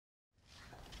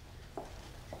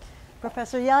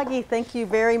Professor Yagi, thank you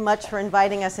very much for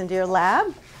inviting us into your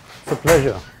lab. It's a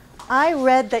pleasure. I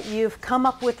read that you've come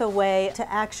up with a way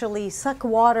to actually suck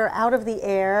water out of the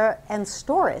air and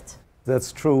store it.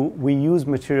 That's true. We use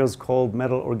materials called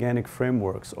metal organic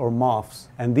frameworks, or MOFs,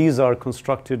 and these are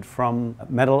constructed from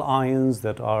metal ions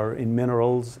that are in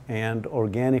minerals and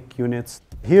organic units.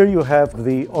 Here you have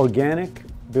the organic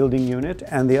building unit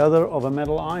and the other of a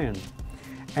metal ion,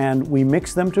 and we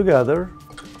mix them together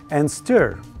and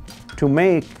stir to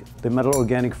make the metal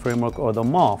organic framework, or the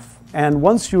MOF. And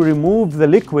once you remove the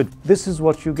liquid, this is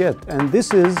what you get, and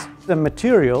this is the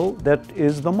material that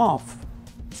is the MOF.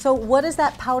 So what does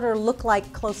that powder look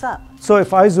like close up? So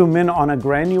if I zoom in on a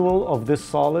granule of this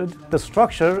solid, the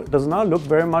structure does not look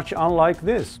very much unlike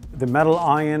this. The metal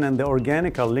ion and the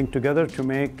organic are linked together to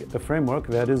make the framework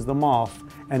that is the MOF,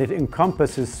 and it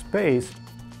encompasses space.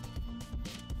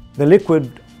 The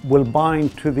liquid will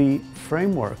bind to the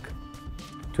framework,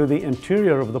 to the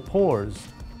interior of the pores.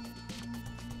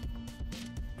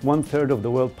 1/3 of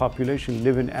the world population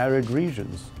live in arid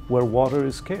regions where water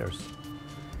is scarce.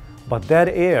 But that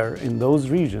air in those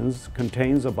regions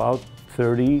contains about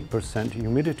 30%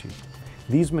 humidity.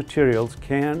 These materials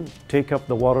can take up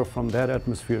the water from that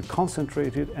atmosphere,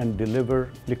 concentrate it, and deliver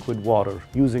liquid water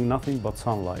using nothing but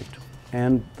sunlight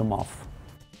and the MOF.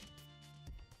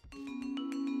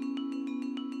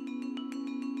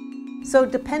 So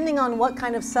depending on what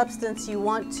kind of substance you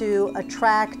want to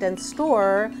attract and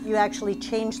store, you actually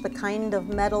change the kind of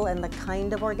metal and the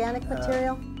kind of organic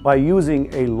material? By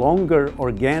using a longer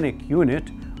organic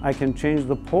unit, I can change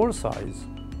the pore size.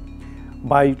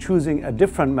 By choosing a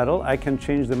different metal, I can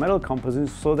change the metal composition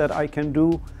so that I can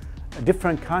do a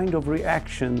different kind of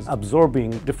reactions, absorbing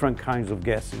different kinds of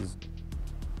gases.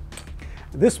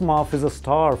 This MOF is a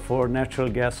star for natural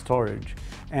gas storage.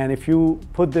 And if you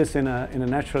put this in a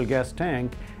natural gas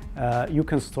tank, you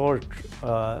can store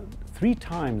 3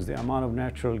 times the amount of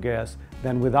natural gas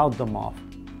than without the MOF.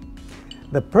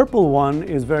 The purple one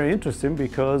is very interesting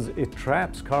because it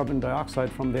traps carbon dioxide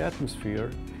from the atmosphere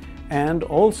and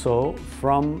also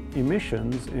from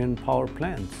emissions in power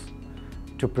plants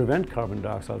to prevent carbon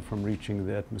dioxide from reaching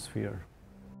the atmosphere.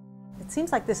 It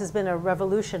seems like this has been a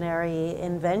revolutionary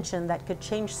invention that could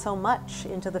change so much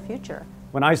into the future.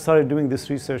 When I started doing this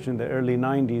research in the early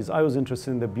 90s, I was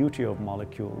interested in the beauty of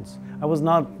molecules. I was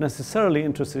not necessarily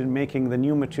interested in making the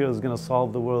new materials going to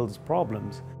solve the world's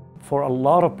problems. For a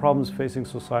lot of problems facing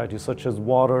society, such as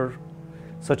water,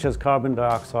 such as carbon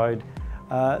dioxide,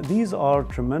 these are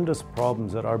tremendous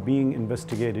problems that are being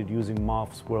investigated using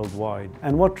MOFs worldwide.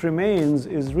 And what remains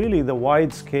is really the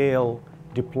wide-scale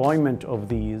deployment of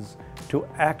these to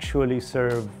actually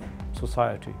serve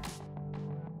society.